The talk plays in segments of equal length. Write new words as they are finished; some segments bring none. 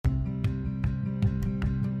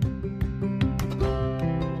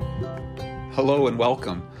Hello and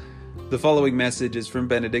welcome. The following message is from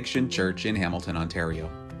Benediction Church in Hamilton, Ontario.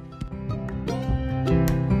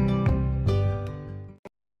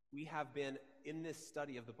 We have been in this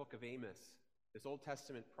study of the book of Amos, this Old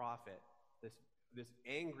Testament prophet, this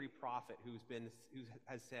angry prophet who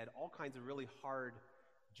has said all kinds of really hard,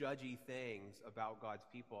 judgy things about God's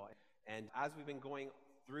people. And as we've been going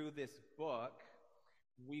through this book,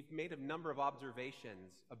 we've made a number of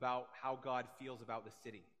observations about how God feels about the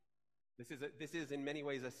city. This is in many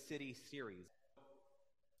ways a city series.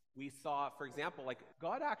 We saw, for example,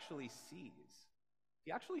 God actually sees.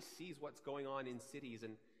 He actually sees what's going on in cities,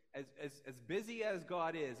 and as busy as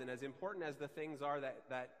God is, and as important as the things are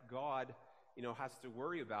that God, has to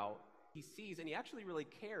worry about, he sees, and he actually really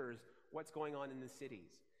cares what's going on in the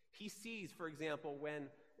cities. He sees, for example, when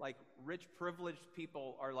rich, privileged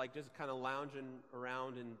people are just kind of lounging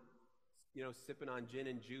around and sipping on gin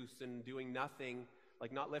and juice and doing nothing,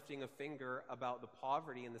 not lifting a finger about the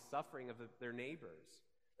poverty and the suffering of their neighbors.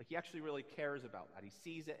 He actually really cares about that. He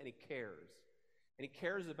sees it and he cares. And he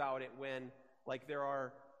cares about it when there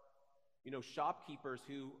are shopkeepers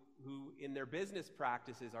who in their business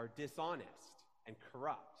practices are dishonest and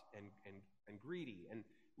corrupt and greedy. And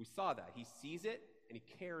we saw that. He sees it and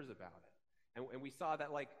he cares about it. And we saw that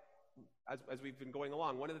as we've been going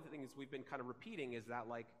along, one of the things we've been kind of repeating is that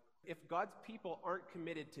if God's people aren't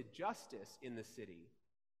committed to justice in the city,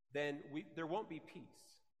 then there won't be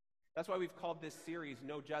peace. That's why we've called this series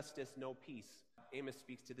 "No Justice, No Peace." Amos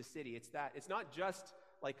speaks to the city. It's not just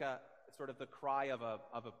a sort of the cry of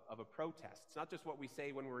a protest. It's not just what we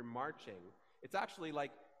say when we're marching. It's actually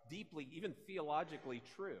deeply, even theologically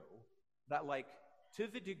true that to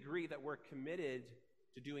the degree that we're committed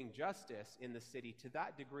to doing justice in the city, to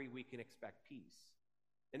that degree we can expect peace.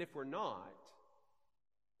 And if we're not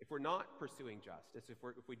pursuing justice,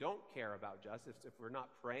 if we don't care about justice, if we're not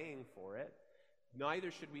praying for it,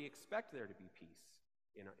 neither should we expect there to be peace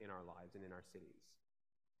in our lives and in our cities.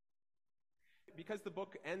 Because the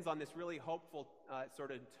book ends on this really hopeful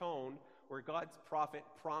sort of tone where God's prophet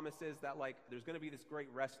promises that there's going to be this great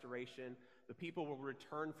restoration, the people will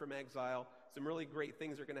return from exile, some really great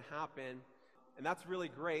things are going to happen, and that's really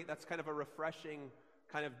great. That's kind of a refreshing,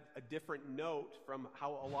 kind of a different note from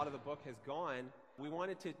how a lot of the book has gone. We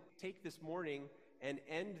wanted to take this morning and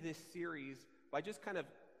end this series by just kind of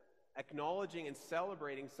acknowledging and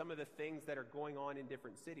celebrating some of the things that are going on in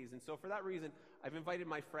different cities. And so for that reason, I've invited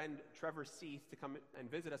my friend Trevor Seath to come and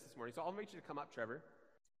visit us this morning. So I'll invite you to come up, Trevor.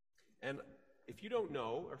 And if you don't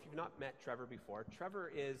know, or if you've not met Trevor before, Trevor's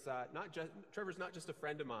not just a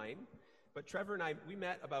friend of mine, but Trevor and I, we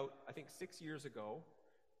met about, I think, 6 years ago.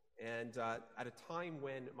 And at a time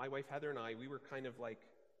when my wife Heather and I, we were kind of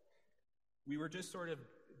we were just sort of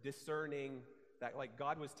discerning that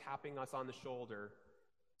God was tapping us on the shoulder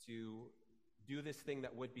to do this thing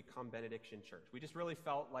that would become Benediction Church. We just really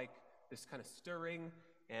felt this kind of stirring,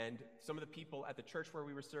 and some of the people at the church where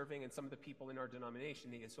we were serving and some of the people in our denomination,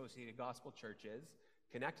 the Associated Gospel Churches,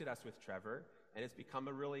 connected us with Trevor, and it's become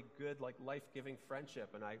a really good life-giving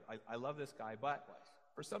friendship, and I love this guy. But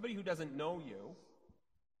for somebody who doesn't know you,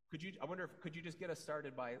 could you just get us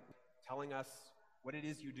started by telling us what it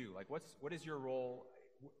is you do? What is your role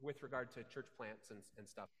with regard to church plants and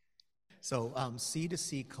stuff? So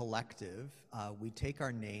C2C Collective, we take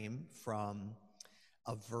our name from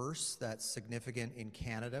a verse that's significant in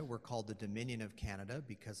Canada. We're called the Dominion of Canada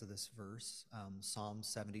because of this verse, Psalm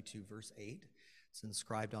 72, verse 8. It's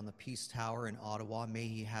inscribed on the Peace Tower in Ottawa, "May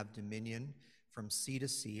he have dominion from sea to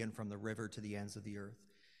sea and from the river to the ends of the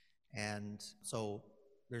earth." And so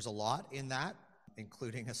there's a lot in that,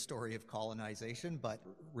 including a story of colonization, but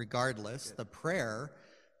regardless, the prayer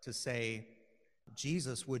to say,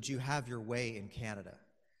 "Jesus, would you have your way in Canada?"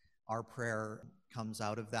 Our prayer comes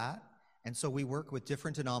out of that. And so we work with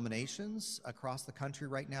different denominations across the country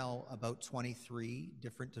right now, about 23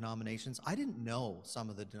 different denominations. I didn't know some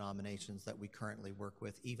of the denominations that we currently work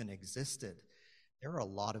with even existed. There are a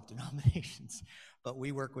lot of denominations, but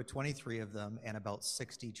we work with 23 of them and about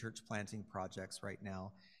 60 church planting projects right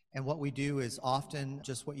now. And what we do is often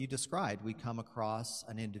just what you described. We come across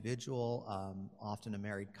an individual, often a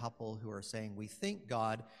married couple, who are saying, we think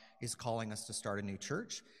God is calling us to start a new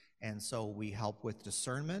church. And so we help with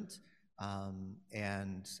discernment.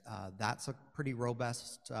 And that's a pretty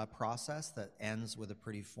robust process that ends with a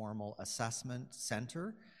pretty formal assessment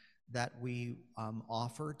center that we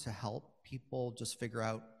offer to help people just figure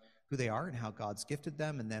out who they are and how God's gifted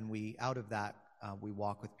them. And then out of that, we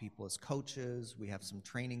walk with people as coaches. We have some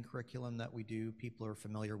training curriculum that we do. People are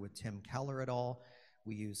familiar with Tim Keller at all.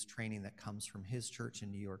 We use training that comes from his church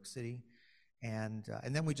in New York City. And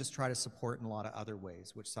then we just try to support in a lot of other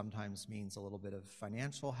ways, which sometimes means a little bit of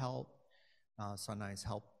financial help, sometimes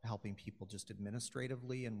helping people just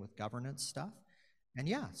administratively and with governance stuff. And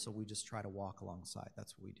yeah, so we just try to walk alongside.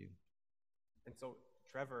 That's what we do. And so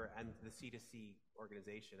Trevor and the C2C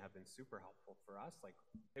organization have been super helpful for us. Like,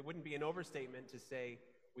 it wouldn't be an overstatement to say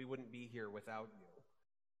we wouldn't be here without you,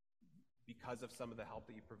 because of some of the help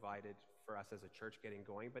that you provided for us as a church getting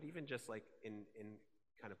going, but even just like in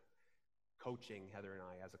kind of coaching Heather and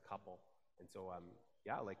I as a couple. And so,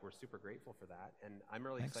 yeah, like, we're super grateful for that. And I'm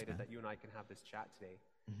really excited that you and I can have this chat today,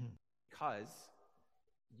 because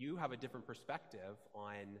you have a different perspective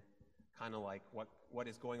on kind of like what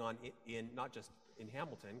is going on in not just in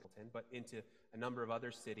Hamilton, but into a number of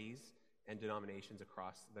other cities and denominations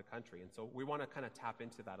across the country. And so we want to kind of tap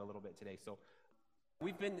into that a little bit today. So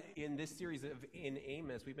we've been in this series in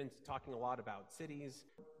Amos, we've been talking a lot about cities.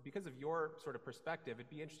 Because of your sort of perspective, it'd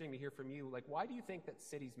be interesting to hear from you. Like, why do you think that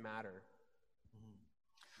cities matter?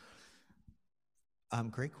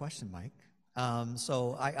 Great question, Mike.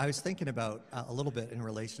 So I was thinking about a little bit in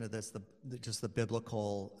relation to this, just the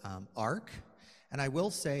biblical arc. And I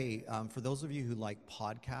will say, for those of you who like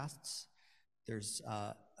podcasts, there's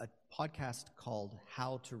a podcast called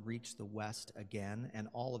How to Reach the West Again, and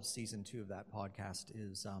all of season 2 of that podcast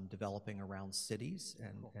is developing around cities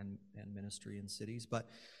and ministry in cities. But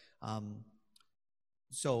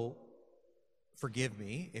so forgive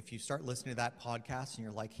me if you start listening to that podcast and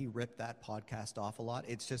you're like, he ripped that podcast off a lot.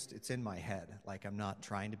 It's in my head. Like, I'm not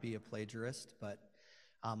trying to be a plagiarist, but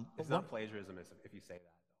it's not plagiarism if you say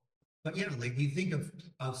that. But yeah, like, you think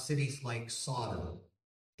of cities like Sodom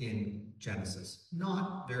in Genesis,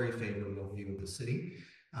 not very favorable view of the city.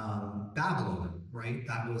 Babylon, right?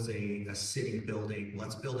 That was a city building.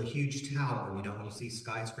 Let's build a huge tower. You know, you see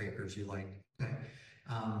skyscrapers, you're like, okay,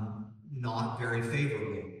 not very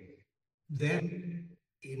favorable. Then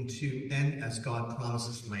as God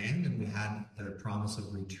promises land, and we had the promise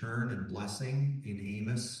of return and blessing in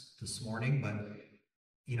Amos this morning, but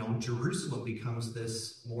you know, Jerusalem becomes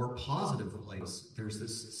this more positive place. There's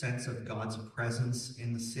this sense of God's presence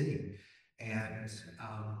in the city, and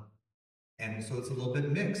so it's a little bit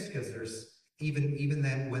mixed, because there's even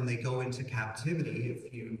then when they go into captivity,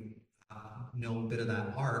 if you know a bit of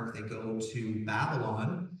that arc, they go to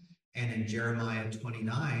Babylon, and in Jeremiah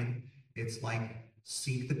 29, it's like,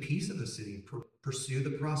 seek the peace of the city, pursue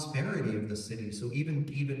the prosperity of the city. So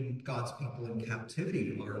even God's people in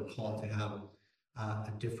captivity are called to have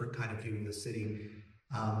a different kind of view of the city.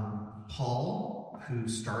 Paul, who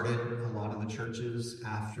started a lot of the churches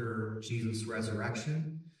after Jesus'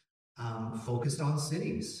 resurrection, focused on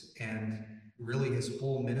cities, and really his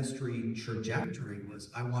whole ministry trajectory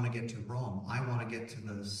was, I want to get to Rome. I want to get to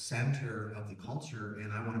the center of the culture,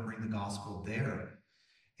 and I want to bring the gospel there.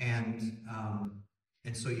 And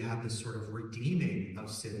so you have this sort of redeeming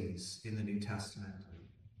of cities in the New Testament.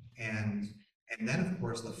 And then, of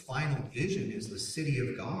course, the final vision is the city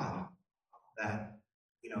of God, that,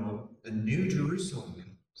 you know, the new Jerusalem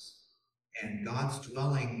comes, and God's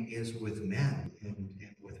dwelling is with men and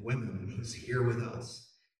with women, and he's here with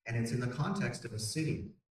us. And it's in the context of a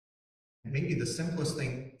city. And maybe the simplest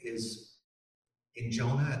thing is in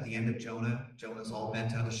Jonah, at the end of Jonah, Jonah's all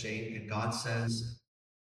bent out of shape, and God says,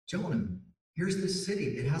 Jonah, here's this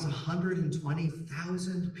city. It has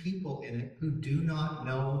 120,000 people in it who do not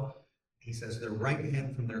know, he says, their right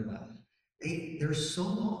hand from their left. They're so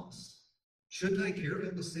lost. Shouldn't I care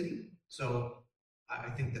about the city? So I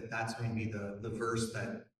think that's maybe the verse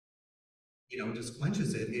that, you know, just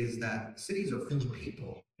clinches it, is that cities are full of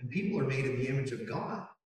people, and people are made in the image of God.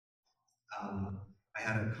 I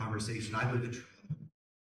had a conversation. I live in Toronto.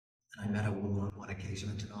 I met a woman on one occasion,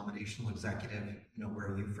 a denominational executive. You know, where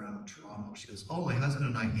are you from? Toronto. She goes, oh, my husband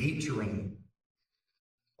and I hate Toronto.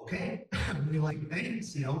 Okay. And you're like,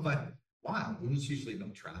 thanks, you know, but wow, there's usually no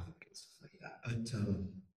traffic and stuff like that.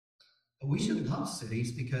 But we should love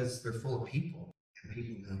cities because they're full of people, and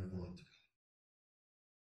people matter a lot.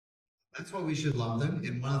 That's why we should love them.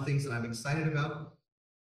 And one of the things that I'm excited about,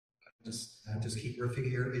 I just keep riffing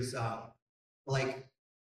here, is like,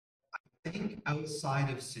 I think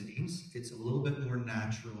outside of cities, it's a little bit more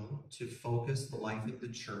natural to focus the life of the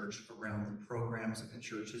church around the programs that the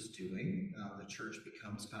church is doing. The church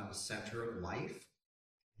becomes kind of a center of life.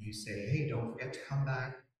 You say, hey, don't forget to come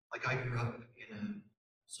back. Like, I grew up in a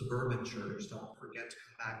suburban church. Don't forget to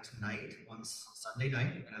come back tonight. On Sunday night,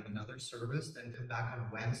 we're going to have another service. Then come back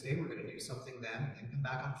on Wednesday. We're going to do something then. Then come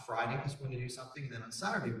back on Friday because we're going to do something. And then on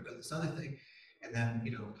Saturday, we've got this other thing. And then,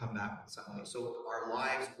 you know, come back on Sunday. So our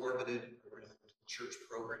lives orbited around church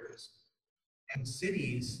programs. And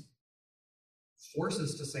cities, force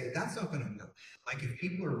us to say that's not going to work. Like if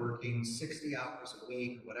people are working 60 hours a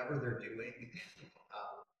week, whatever they're doing,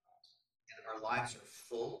 and our lives are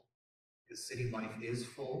full, because city life is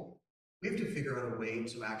full, we have to figure out a way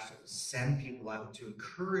to actually send people out, to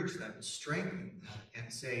encourage them, strengthen them,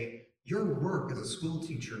 and say, your work as a school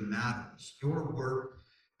teacher matters. Your work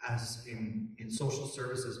as in social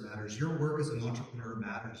services matters. Your work as an entrepreneur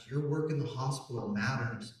matters. Your work in the hospital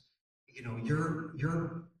matters. You know,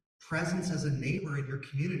 your presence as a neighbor in your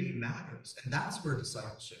community matters. And that's where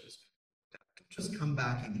discipleship is. Don't just come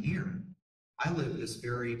back in here. I live this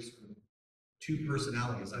very sort of two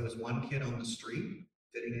personalities. I was one kid on the street,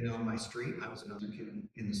 fitting in on my street. I was another kid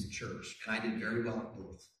in this church, and I did very well at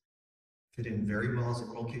both. Fit in very well as a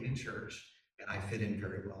little kid in church, and I fit in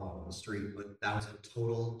very well on the street, but that was a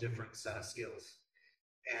total different set of skills.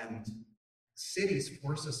 And cities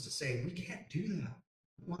force us to say, we can't do that.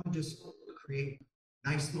 We want to just create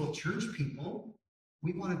nice little church people.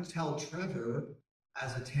 We want to tell Trevor,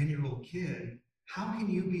 as a 10-year-old kid, how can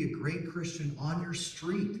you be a great Christian on your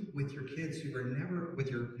street with your kids who are never, with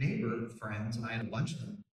your neighbor friends, and I had a bunch of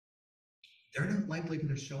them, they're not likely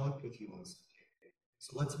going to show up with you on Sunday.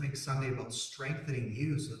 So let's make Sunday about strengthening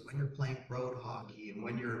you so that when you're playing road hockey and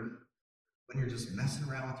when you're just messing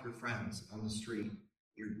around with your friends on the street,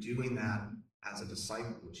 you're doing that as a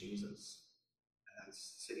disciple of Jesus. And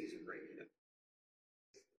that's, cities are great at it.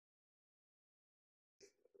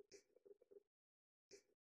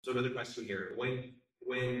 So another question here.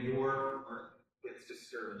 When your work gets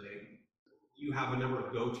discouraging, you have a number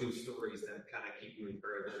of go-to stories that kind of keep you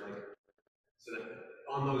encouraged. Like, so that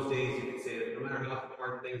on those days you can say that no matter how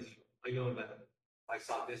hard things, I know that I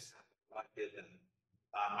saw this happen, I did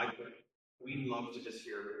that. We'd love to just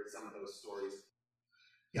hear some of those stories.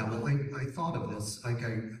 Yeah, well, I thought of this. Like,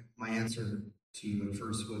 my answer to you at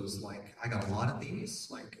first was like, I got a lot of these,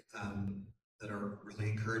 like, that are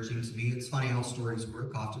really encouraging to me. It's funny how stories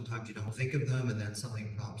work. Oftentimes you don't think of them, and then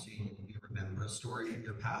something prompts you, you remember a story in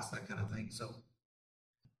your past, that kind of thing. So,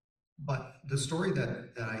 but the story that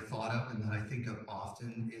I thought of and that I think of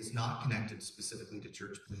often is not connected specifically to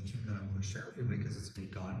church planting that I want to share with you because it's been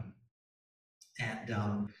gone.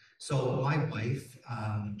 And so my wife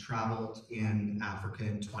traveled in Africa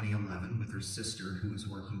in 2011 with her sister, who was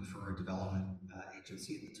working for a development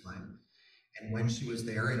agency at the time. And when she was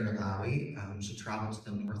there in Malawi, she traveled to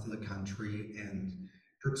the north of the country and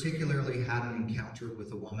particularly had an encounter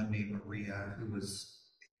with a woman named Maria, who was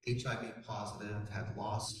HIV positive, had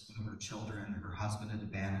lost one of her children. Her husband had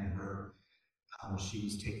abandoned her. She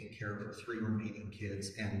was taking care of her 3 remaining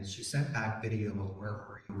kids, and she sent back video of where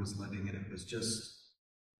Maria was living, and it was just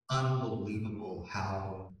unbelievable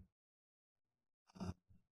how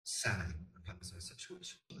sad becomes a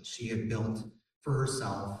situation. She had built for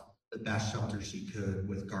herself the best shelter she could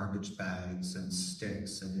with garbage bags and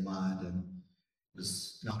sticks and mud, and it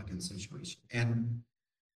was not a good situation. And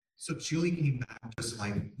so Julie came back just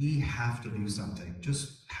like, we have to do something,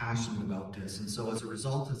 just passionate about this. And so as a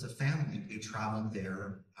result, as a family, we traveled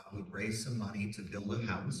there. We raised some money to build a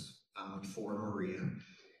house for Maria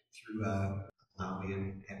through a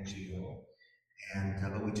Malawian NGO.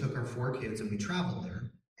 And but we took our 4 kids and we traveled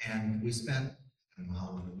there. And we spent, I don't know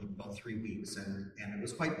how long, about 3 weeks. And it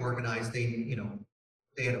was quite organized.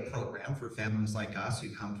 They had a program for families like us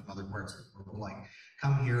who come from other parts of the world, like,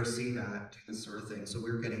 come here, see that, do this sort of thing. So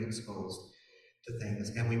we were getting exposed to things.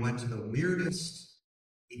 And we went to the weirdest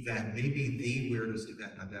event, maybe the weirdest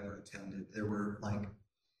event I've ever attended. There were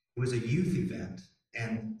it was a youth event,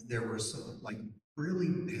 and there were some really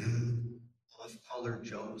bad off-color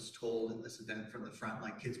jokes told in this event from the front.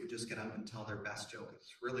 Like, kids would just get up and tell their best joke.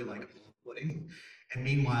 It's really off-putting. And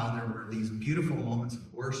meanwhile, there were these beautiful moments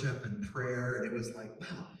of worship and prayer, and it was like,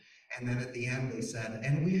 wow. And then at the end, they said,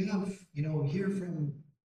 and we have, here from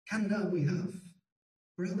Canada, we have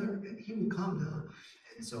brother, and he would come now.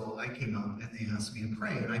 And so I came up, and they asked me to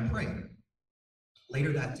pray, and I prayed.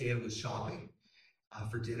 Later that day, I was shopping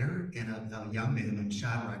for dinner, and a young man named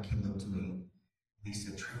Shadrach came up to me. He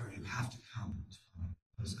said, Trevor, you have to come.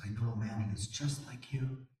 Because I know a man who's just like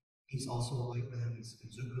you. He's also a white man. He's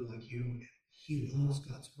Zulu like you. He loves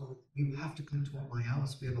God's word. You have to come to my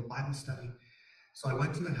house. We have a Bible study. So I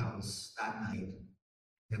went to the house that night.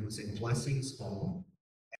 It was in Blessings home.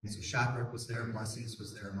 And so Shadrach was there, Blessings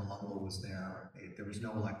was there, Malongo was there. There was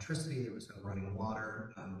no electricity, there was no running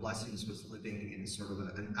water. Blessings was living in sort of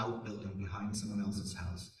an outbuilding behind someone else's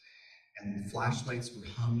house. And flashlights were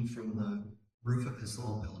hung from the roof of this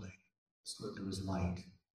little building so that there was light.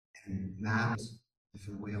 And maps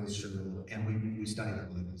from Wales, sugar, and we studied our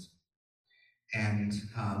Bibles. And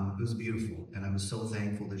it was beautiful. And I was so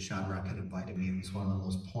thankful that Shadrach had invited me. It was one of the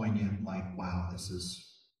most poignant, like, wow, this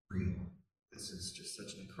is real. This is just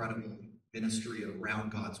such an incredible ministry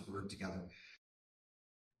around God's word together.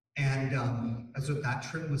 And as that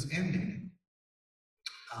trip was ending,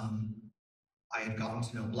 I had gotten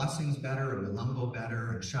to know Blessings better and Malumbo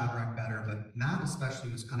better and Shadrach better, but Matt especially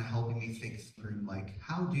was kind of helping me think through, like,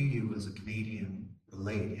 how do you as a Canadian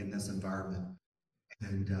relate in this environment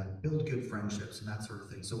and build good friendships and that sort of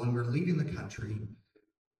thing. So when we were leaving the country,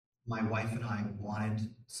 my wife and I wanted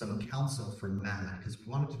some counsel from Matt because we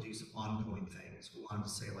wanted to do some ongoing things. We wanted to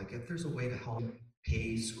say, like, if there's a way to help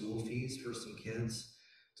pay school fees for some kids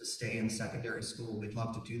to stay in secondary school, we'd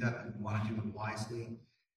love to do that, but we want to do it wisely.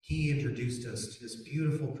 He introduced us to this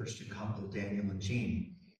beautiful Christian couple, Daniel and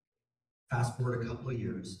Jean. Fast forward a couple of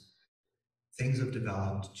years, things have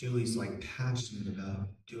developed. Julie's like passionate about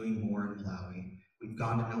doing more in Malawi. We've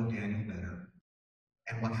gotten to know Daniel better.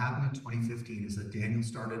 And what happened in 2015 is that Daniel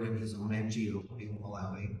started in his own NGO in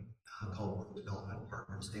Malawi called World Development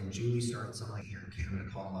Partners. And Julie started something here in Canada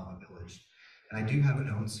called Lava Village. And I do have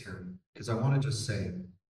notes here because I want to just say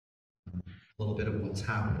a little bit of what's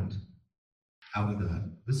happened out of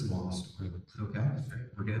that. This is a long story. Okay,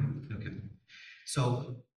 we're good? Okay.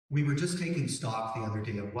 So we were just taking stock the other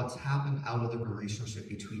day of what's happened out of the relationship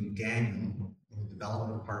between Daniel, the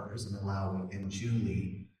development partners in Malawi, and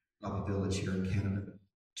Julie, Lava Village here in Canada.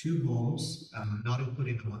 2 homes, not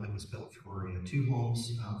including the one that was built for Oria, 2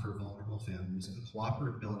 homes for vulnerable families, and a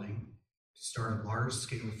cooperative building to start a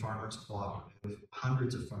large-scale farmers cooperative with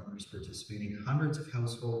hundreds of farmers participating, hundreds of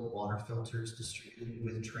household water filters distributed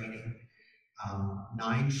with training,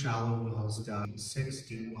 9 shallow wells dug, 6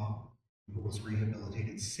 deep wells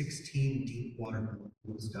rehabilitated, 16 deep water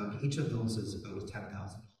wells dug. Each of those is about a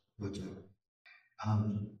 $10,000 budget.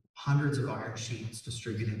 Hundreds of iron sheets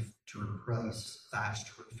distributed to replace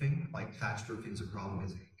thatched roofing. Like, thatched roofing is a problem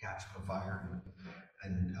because it can catch on fire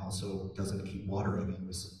and also doesn't keep water in it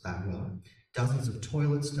that well. Dozens of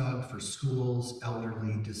toilets dug for schools,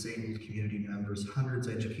 elderly, disabled community members, hundreds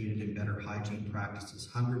educated in better hygiene practices,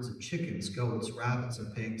 hundreds of chickens, goats, rabbits,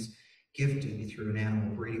 and pigs gifted through an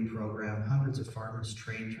animal breeding program, hundreds of farmers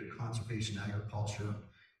trained through conservation agriculture,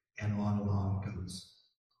 and on it goes.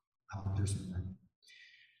 There's more.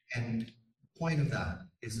 And the point of that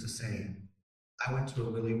is to say, I went to a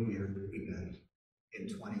really weird event in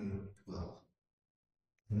 2012.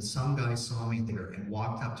 And some guy saw me there and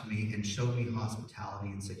walked up to me and showed me hospitality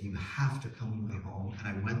and said, you have to come to my home. And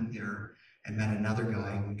I went there and met another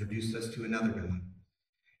guy who introduced us to another guy.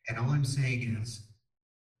 And all I'm saying is,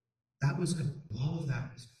 that was all of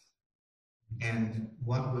that was. And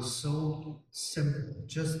what was so simple,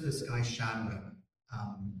 just this guy Shadrach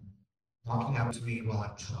walking up to me while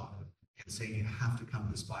I'm shopping and saying, you have to come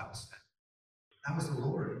to this Bible study. That was the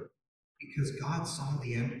Lord, because God saw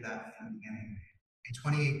the end of that from the beginning. In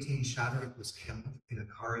 2018, Shadrach was killed in a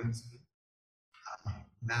car accident.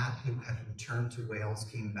 Matt, who had returned to Wales,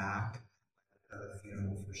 came back at the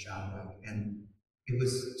funeral for Shadrach. And it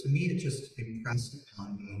was, to me, it just impressed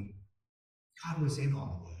upon me, God was in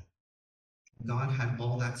all of that. God had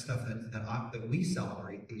all that stuff that we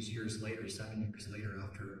celebrate these years later, 7 years later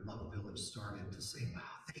after Lava Village started, to say, wow,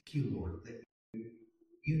 thank you, Lord, that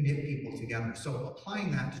you knit people together. So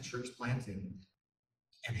applying that to church planting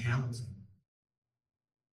and Hamilton,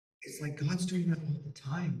 it's like God's doing that all the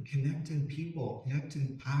time, connecting people,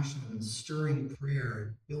 connecting passion, and stirring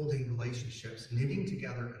prayer, building relationships, knitting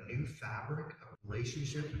together a new fabric of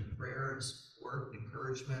relationship and prayer and support and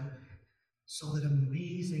encouragement so that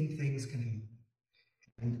amazing things can happen.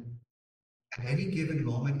 And at any given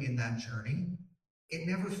moment in that journey, it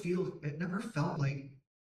never felt like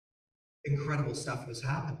incredible stuff was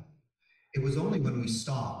happening. It was only when we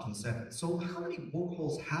stopped and said, so how many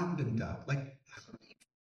boreholes have been dug? Like, how many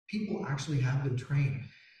people actually have been trained?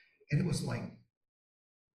 And it was like,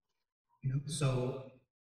 so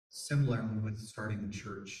similarly with starting the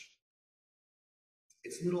church,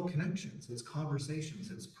 it's little connections, it's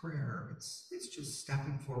conversations, it's prayer, it's just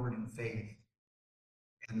stepping forward in faith.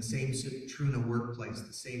 And the same is true in a workplace,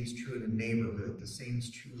 the same is true in a neighborhood, the same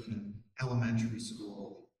is true in an elementary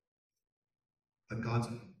school. But God's,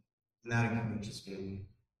 and that encourages me.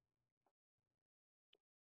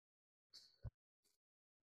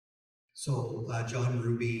 So John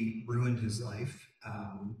Ruby ruined his life,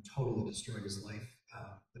 totally destroyed his life,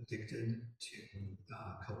 addicted to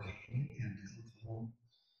cocaine and alcohol,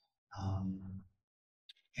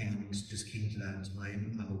 and just came to that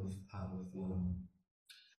time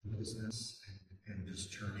of business and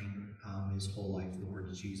just turning his whole life over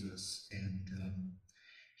to Jesus. And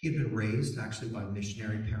he had been raised actually by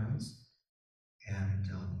missionary parents. And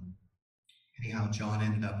anyhow, John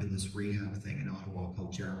ended up in this rehab thing in Ottawa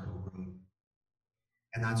called Jericho Road.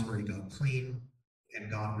 And that's where he got clean,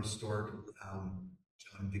 and God restored John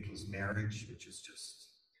and Vicky's marriage, which is just,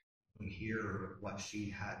 we hear what she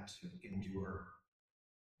had to endure.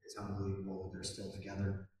 It's unbelievable. They're still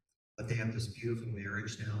together. But they have this beautiful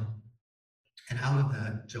marriage now. And out of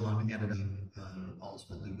that, John ended up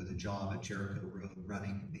ultimately with a job at Jericho Road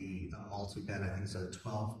running the multi-bed, I think it's a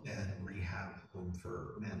 12-bed rehab home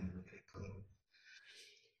for men who are getting clean.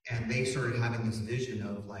 And they started having this vision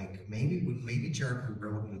of like, maybe Jericho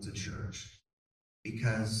Road needs a church,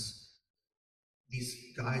 because these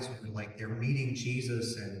guys were like, they're meeting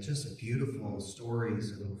Jesus and just beautiful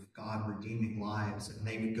stories of God redeeming lives. And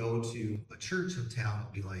they would go to a church in town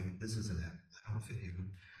and be like, this isn't it. I don't fit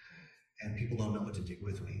in. And people don't know what to do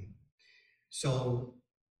with me. So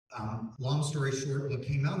long story short, what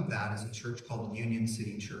came out of that is a church called Union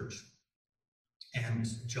City Church. And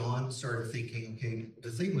John started thinking, okay,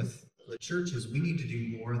 the thing with the church is we need to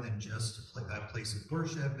do more than just a place of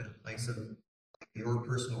worship and a place of your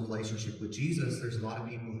personal relationship with Jesus. There's a lot of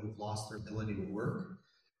people who've lost their ability to work,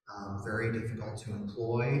 very difficult to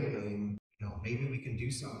employ. And, maybe we can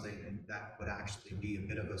do something that would actually be a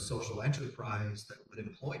bit of a social enterprise that would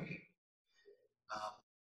employ people.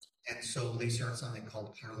 And so they started something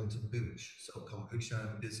called Carleton Booch, so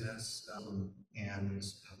kombucha business,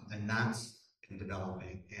 and that's been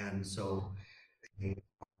developing. And so they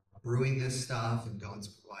brewing this stuff, and God's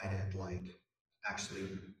provided, like, actually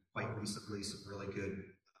quite recently some really good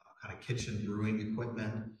kind of kitchen brewing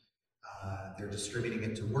equipment. They're distributing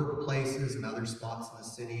it to workplaces and other spots in the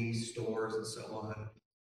city, stores and so on.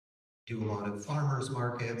 Do a lot of farmers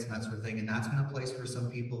markets and that sort of thing. And that's been a place where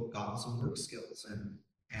some people have gotten some work skills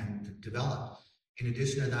and developed. In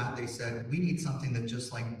addition to that, they said, we need something that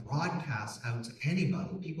just like broadcasts out to anybody,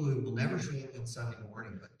 people who will never show up on Sunday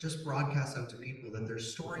morning, but just broadcasts out to people that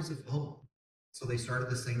there's stories of hope. So they started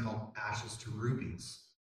this thing called Ashes to Rubies.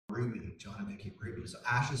 Ruby, John and Vicky Ruby. So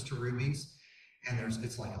Ashes to Rubies. And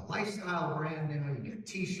it's like a lifestyle brand now. You get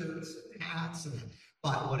t-shirts and hats.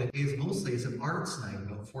 But what it is mostly is an arts night.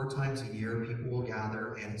 About 4 times a year, people will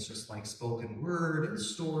gather, and it's just like spoken word and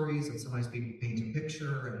stories. And sometimes people paint a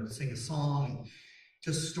picture and sing a song. And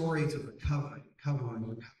just stories of recovery.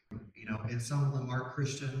 And some of them are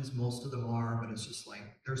Christians, most of them are, but it's just like,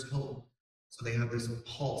 there's hope. So they have this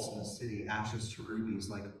pulse in the city, Ashes to Rubies,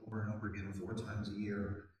 like over and over again, 4 times a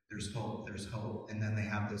year. There's hope, there's hope. And then they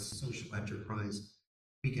have this social enterprise.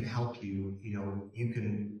 We can help you, you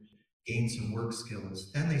can gain some work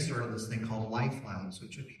skills. Then they started this thing called Lifelines,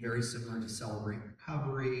 which would be very similar to Celebrate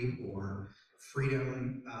Recovery or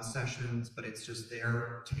Freedom sessions, but it's just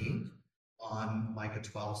their take on like a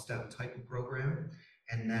 12-step type of program.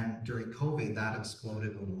 And then during COVID, that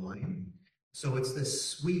exploded online. So it's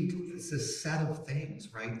this set of things,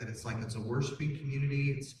 right? That it's a worshiping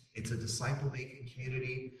community, it's a disciple-making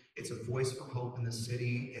community, it's a voice for hope in the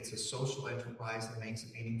city, it's a social enterprise that makes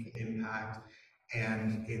a meaningful impact,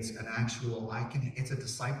 and it's an actual, it's a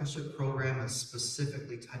discipleship program that's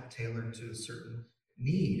specifically tailored to a certain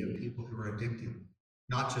need of people who are addicted,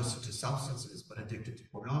 not just to substances, but addicted to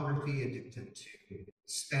pornography, addicted to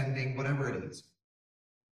spending, whatever it is.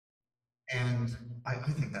 And I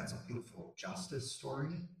think that's a beautiful justice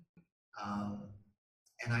story.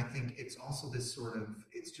 And I think it's also this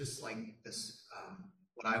it's just like this,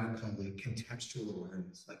 what I would call like contextual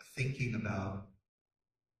awareness, like thinking about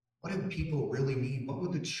what do people really need? What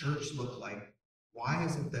would the church look like? Why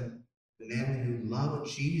is it that men who love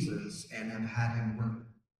Jesus and have had him work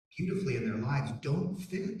beautifully in their lives don't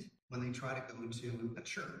fit when they try to go to a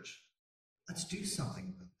church? Let's do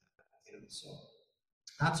something about that. So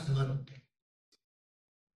that's one.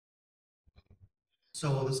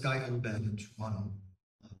 So this guy, Obed in Toronto,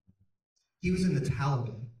 he was in the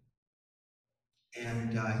Taliban,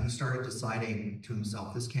 and he started deciding to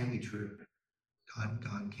himself, this can't be true.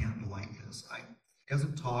 God can't be like this. He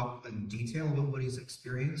doesn't talk in detail about what he's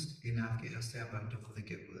experienced in Afghanistan, but I don't think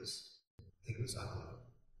it was ugly.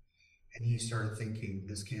 And he started thinking,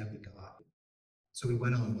 this can't be God. So he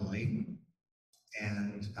went online,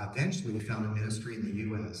 and eventually we found a ministry in the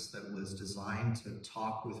U.S. that was designed to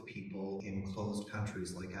talk with people in closed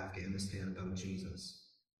countries like Afghanistan about Jesus.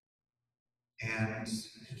 And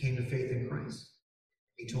he came to faith in Christ.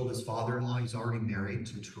 He told his father-in-law, he's already married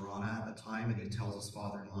to Tarana at the time, and he tells his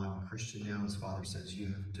father-in-law, I'm a Christian now. His father-in-law says,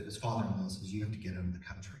 you have to get out of the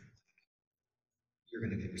country. You're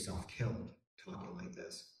going to get yourself killed talking like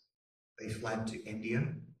this. They fled to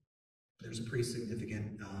India. There's a pretty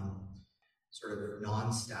significant sort of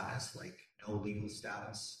non-status, like no legal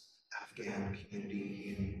status, Afghan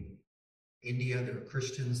community in India. There were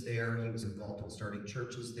Christians there. He was involved in starting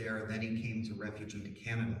churches there. Then he came to refugee to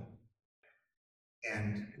Canada.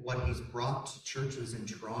 And what he's brought to churches in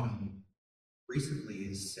Toronto recently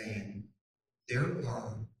is saying there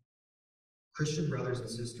are Christian brothers and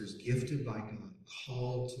sisters gifted by God,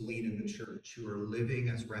 called to lead in the church, who are living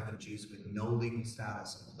as refugees with no legal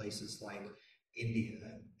status in places like India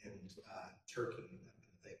and Turkey.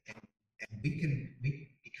 And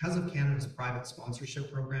because of Canada's private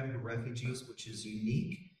sponsorship program for refugees, which is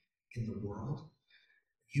unique in the world,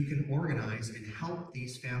 you can organize and help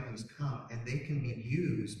these families come, and they can be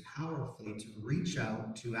used powerfully to reach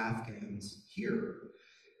out to Afghans here.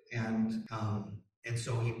 And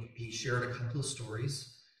so he shared a couple of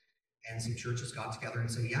stories, and some churches got together and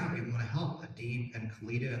said, yeah, we want to help Adib and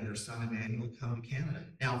Khalida and their son Emmanuel come to Canada.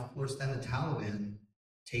 Now, of course, then the Taliban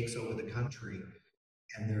takes over the country,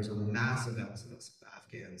 and there's a massive exodus of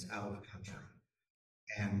Afghans out of the country.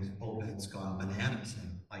 And Obed's gone bananas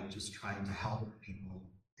and like just trying to help people.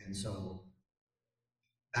 And so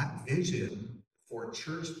that vision for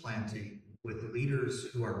church planting with leaders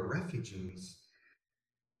who are refugees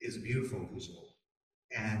is a beautiful visual.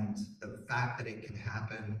 And the fact that it can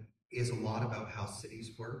happen is a lot about how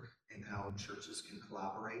cities work and how churches can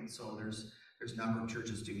collaborate. So there's a number of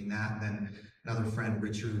churches doing that. And then another friend,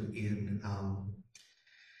 Richard, in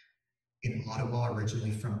Ottawa,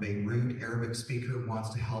 originally from Beirut, Arabic speaker, wants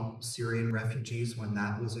to help Syrian refugees when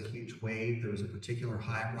that was a huge wave. There was a particular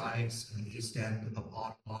high rise in the east end of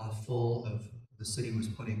Ottawa, full of, the city was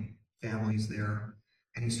putting families there.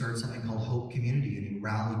 And he started something called Hope Community, and he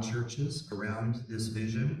rallied churches around this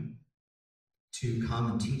vision to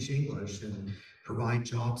come and teach English and provide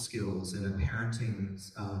job skills and a parenting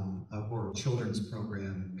or children's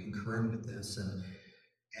program concurrent with this.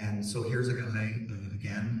 And so here's a guy,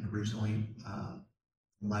 again, originally from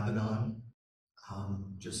Lebanon,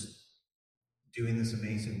 just doing this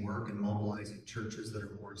amazing work and mobilizing churches that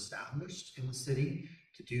are more established in the city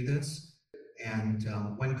to do this. And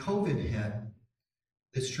when COVID hit,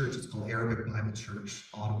 this church, it's called Arabic Bible Church,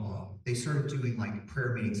 Ottawa, they started doing like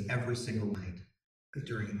prayer meetings every single night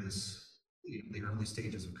during this, the early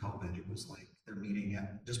stages of COVID. It was like they're meeting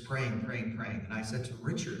at just praying. And I said to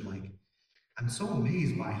Richard, like, I'm so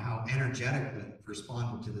amazed by how energetically you've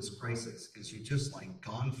responded to this crisis, because you just like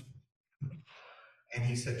gone. And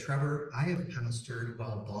he said, Trevor, I have pastored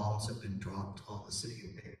while bombs have been dropped on the city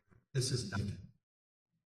of Beirut. This is nothing.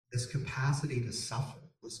 This capacity to suffer,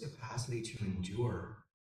 this capacity to endure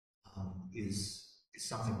is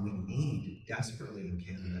something we need desperately in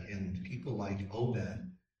Canada. And people like Obed,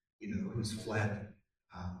 who's fled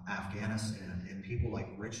Afghanistan, and people like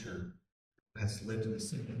Richard, who has lived in the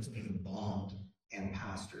city that's being bombed and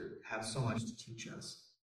pastored, have so much to teach us.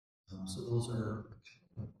 So those are,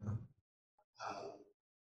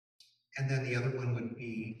 and then the other one would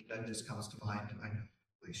be, that just comes to mind,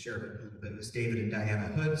 I shared it a little bit, was David and Diana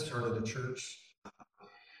Hood started a church,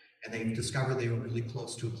 and they discovered they were really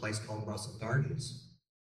close to a place called Russell Gardens.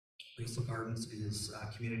 Russell Gardens is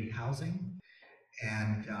community housing,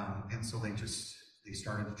 and so they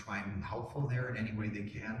started to try and be helpful there in any way they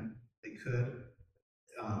could.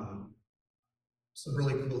 Some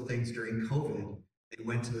really cool things during COVID. They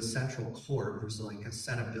went to the central court. There's like a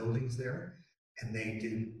set of buildings there, and they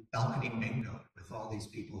did balcony bingo with all these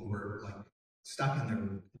people who were like stuck in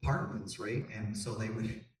their apartments, right? And so they would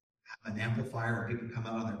have an amplifier, and people would come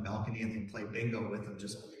out on their balcony and they'd play bingo with them,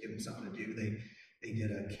 just to give them something to do. They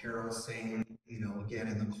did a carol sing, again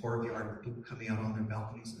in the courtyard with people coming out on their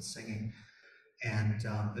balconies and singing. And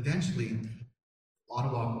eventually,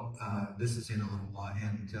 Ottawa, this is in Ottawa,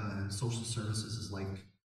 and social services is like,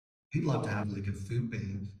 we'd love to have like a food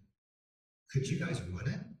bank. Could you guys run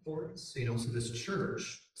it for us? So this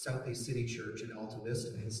church, Southeast City Church in Alta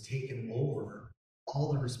Vista, has taken over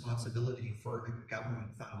all the responsibility for a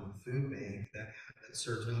government-funded food bank that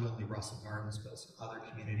serves not only Russell Gardens, but some other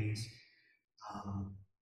communities.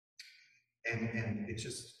 And it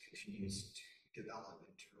just continues to develop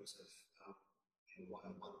in terms of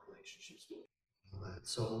one-on-one relationships with all that.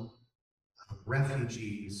 So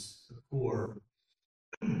refugees, the poor,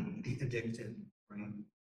 the addicted, right?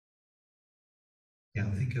 Yeah,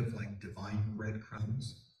 think of like divine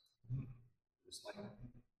breadcrumbs. It's like,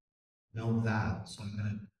 know that. So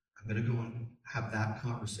I'm gonna go and have that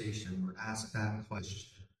conversation or ask that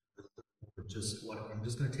question. Or I'm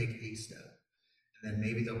just gonna take a step. And then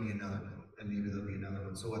maybe there'll be another one, and maybe there'll be another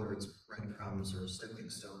one. So whether it's breadcrumbs or stepping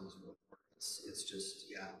stones, or it's just,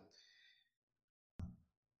 yeah.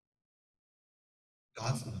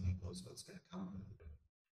 God's the one who knows what's going to come.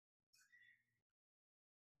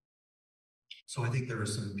 So I think there are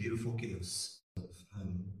some beautiful gifts of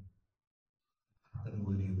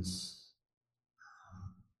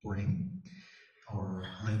bring or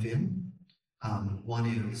live in. One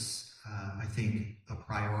is, I think, a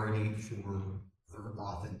priority for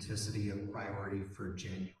authenticity, a priority for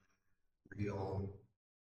genuine, real,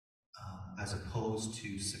 as opposed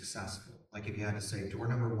to successful. Like if you had to say door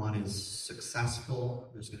number one is successful,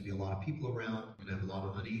 there's going to be a lot of people around, you're going to have a lot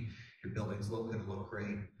of money, your building's going to look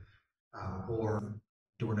great. Or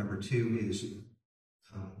door number two is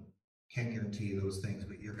can't guarantee those things,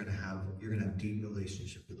 but you're gonna have deep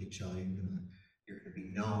relationship with each other. You're gonna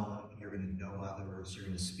be known. You're gonna know others. You're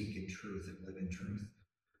gonna speak in truth and live in truth.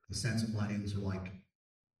 The sense of millennials are like,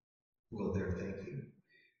 well, there, thank you.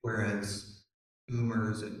 Whereas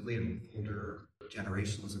boomers and older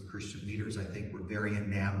generations of Christian leaders, I think, were very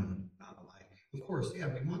enamored. Of course, yeah,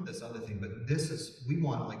 we want this other thing, but we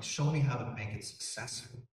want, like, show me how to make it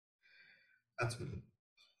successful. That's what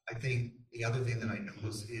I think. The other thing that I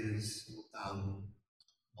notice is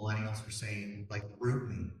millennials are saying, like, root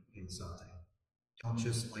me in something. Don't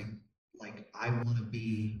just like I want to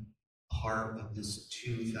be part of this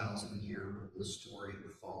 2,000-year story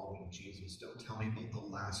of following Jesus. Don't tell me about the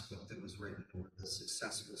last book that was written or the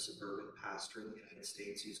successful suburban pastor in the United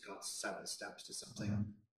States who's got 7 steps to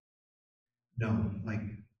something. No, like,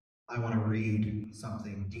 I want to read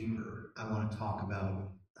something deeper. I want to talk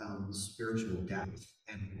about spiritual depth,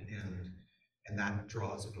 and that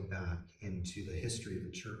draws it back into the history of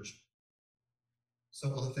the church.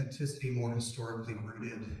 So authenticity, more historically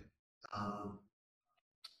rooted,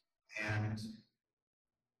 and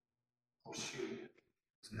oh shoot,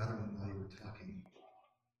 there's another one while you were talking.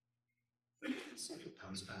 So it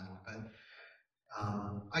comes back, but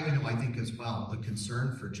I think as well the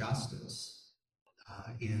concern for justice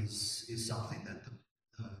is something that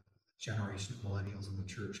the generation of millennials in the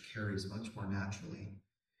church carries much more naturally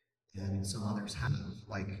than some others have.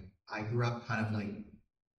 Like, I grew up kind of like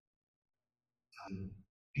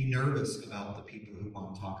be nervous about the people who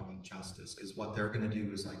want to talk about justice, because what they're going to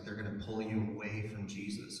do is, like, they're going to pull you away from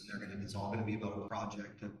Jesus, and it's all going to be about a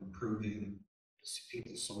project of improving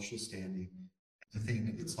people's social standing. I think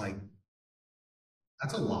it's like,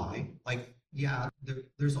 that's a lie. Like, yeah,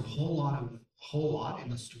 there's a whole lot in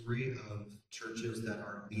the story of churches that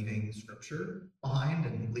are leaving Scripture behind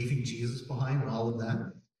and leaving Jesus behind and all of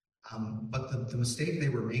that. But the mistake they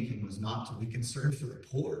were making was not to be concerned for the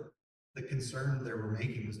poor. The concern they were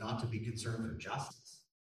making was not to be concerned for justice.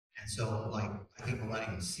 And so, like, I think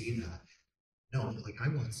millennials see that. No, like, I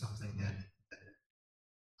want something that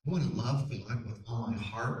I want to love God with all my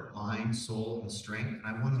heart, mind, soul, and strength, and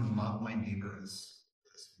I want to love my neighbor as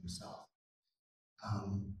himself.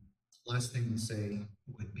 Last thing to say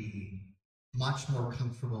would be much more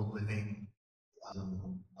comfortable living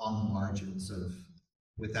on the margins of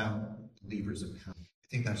without levers of power. I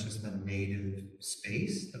think that's just the native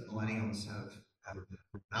space that millennials have grown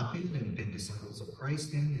up in and been disciples of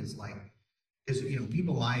Christ in. Is like, because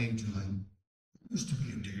people my age are like, there used to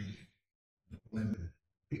be a day when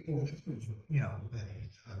people,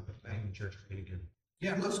 making church great again.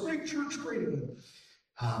 Yeah, let's make church great again.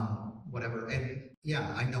 Whatever. And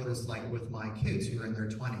yeah, I noticed, like, with my kids who are in their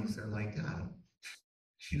 20s, they're like, Dad,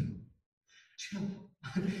 chill.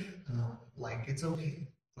 Like, it's okay.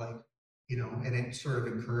 Like, and it sort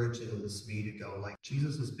of encourages me to go, like,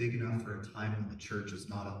 Jesus is big enough for a time when the church is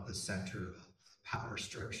not at the center of power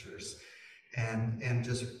structures. And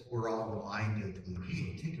just, we're all reminded,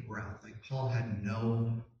 hey, take a breath. Like, Paul had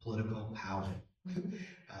no political power.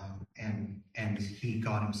 And he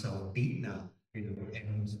got himself beaten up,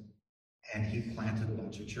 and he planted a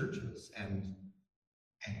bunch of churches. And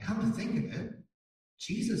come to think of it,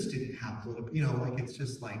 Jesus didn't have political, like, it's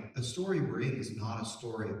just like, the story we're in is not a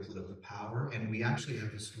story of political power. And we actually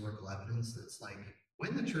have historical evidence that's like,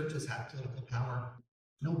 when the churches had political power,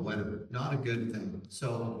 no weather, not a good thing.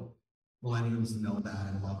 So millennials know that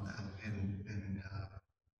and love that. And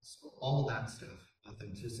so all that stuff,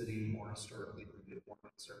 authenticity, more historically rooted, more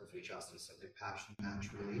concern for justice, and passion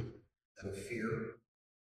naturally, out of fear,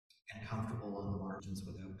 and comfortable on the margins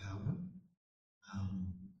without power.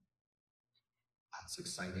 That's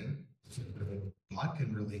exciting. God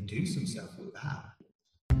can really do some stuff with that.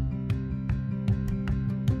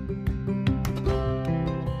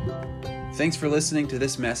 Thanks for listening to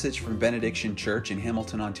this message from Benediction Church in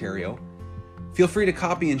Hamilton, Ontario. Feel free to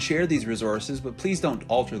copy and share these resources, but please don't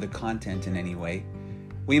alter the content in any way.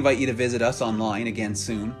 We invite you to visit us online again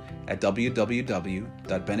soon at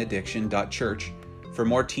www.benediction.church for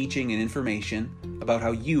more teaching and information about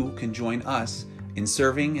how you can join us in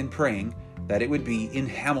serving and praying that it would be in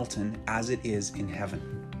Hamilton as it is in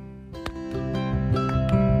heaven.